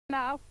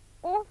now.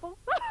 Awful.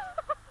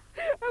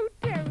 Oh,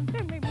 don't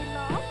make me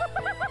laugh.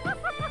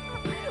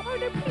 Oh,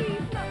 no,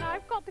 please, no,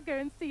 I've got to go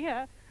and see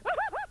her.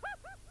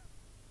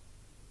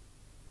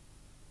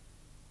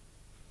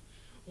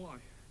 Why,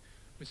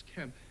 Miss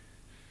Kemp,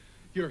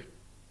 you're...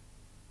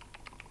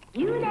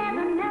 You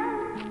never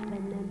know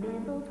when the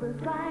nibbles will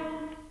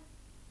slide.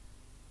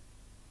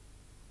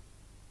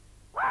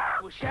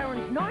 It was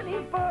Sharon's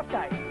 19th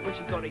birthday when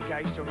she got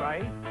engaged to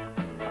Ray.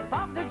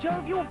 Above the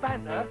jovial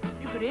banter,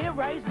 you could hear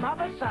Ray's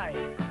mother say,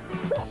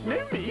 "What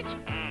new meat?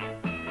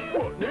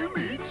 What new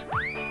meat?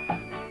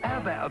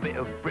 How about a bit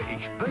of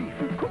British beef?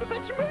 Could have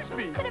had some roast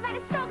beef. Could have had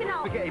a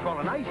stroganoff. Spaghetti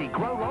bolognese,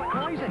 grow like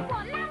crazy.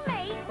 What, no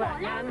meat?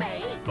 What, no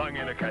meat? Bung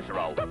in a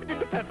casserole. Stuff it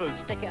into peppers.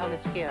 Stick it on a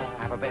skewer.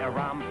 Have a bit of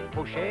rum,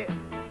 push it.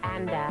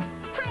 And,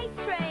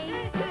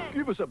 Pastry.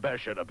 Give us a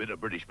bash and a bit of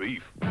British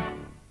beef.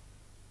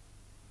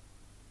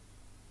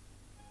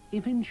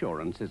 If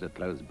insurance is a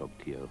closed book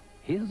to you,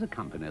 here's a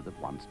company that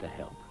wants to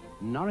help.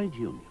 Norwich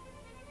Union.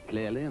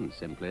 Clearly and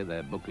simply,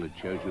 their booklet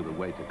shows you the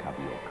way to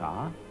cover your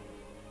car,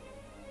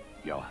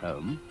 your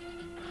home,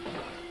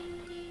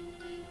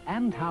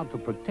 and how to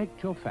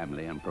protect your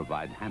family and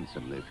provide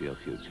handsomely for your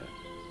future.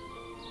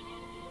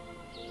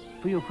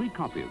 For your free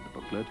copy of the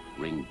booklet,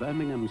 ring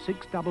Birmingham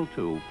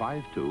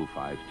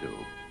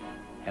 622-5252.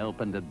 Help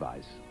and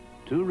advice.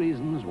 2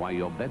 reasons why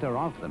you're better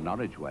off the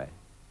Norwich way.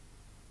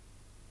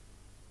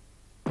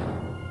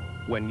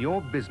 When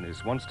your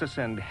business wants to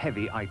send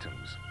heavy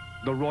items,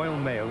 the Royal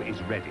Mail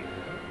is ready.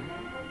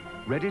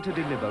 Ready to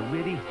deliver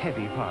really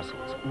heavy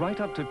parcels, right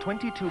up to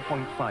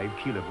 22.5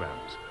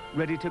 kilograms.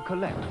 Ready to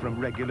collect from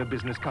regular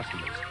business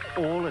customers,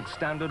 all at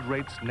standard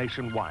rates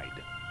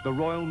nationwide. The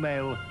Royal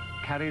Mail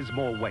carries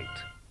more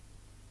weight.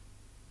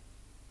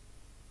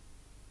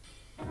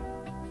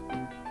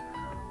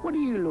 What do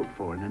you look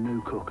for in a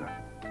new cooker?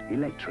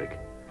 Electric.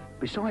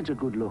 Besides a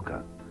good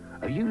looker,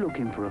 are you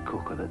looking for a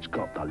cooker that's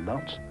got the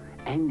lots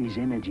and is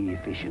energy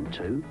efficient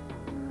too?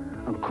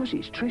 And because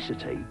it's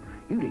tricity,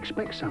 you'd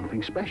expect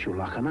something special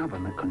like an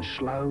oven that can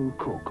slow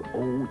cook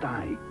all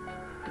day.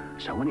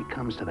 So when it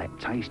comes to that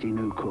tasty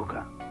new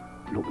cooker,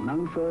 look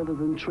no further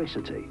than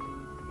Tricity.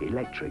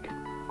 Electric,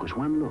 because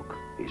one look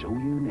is all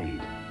you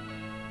need.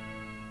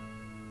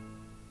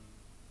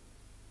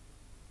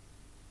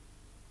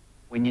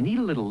 When you need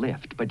a little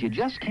lift, but you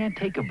just can't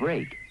take a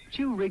break,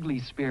 chew Wrigley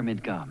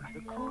Spearmint Gum.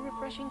 the cool,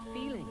 refreshing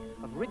feeling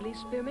of Wrigley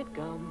Spearmint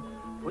Gum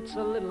puts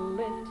a little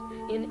lift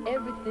in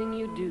everything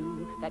you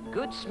do. That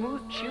good,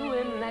 smooth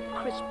chewing, that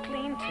crisp,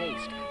 clean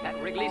taste.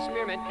 That Wrigley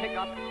Spearmint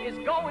pickup is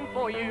going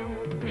for you.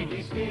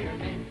 Wrigley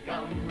Spearmint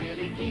Gum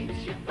really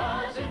keeps you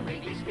buzzing.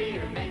 Wrigley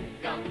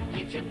Spearmint Gum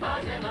keeps you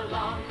buzzing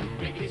along.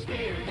 Wrigley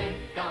Spearmint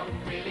Gum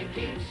really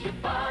keeps you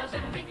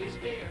buzzing. Wrigley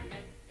Spearmint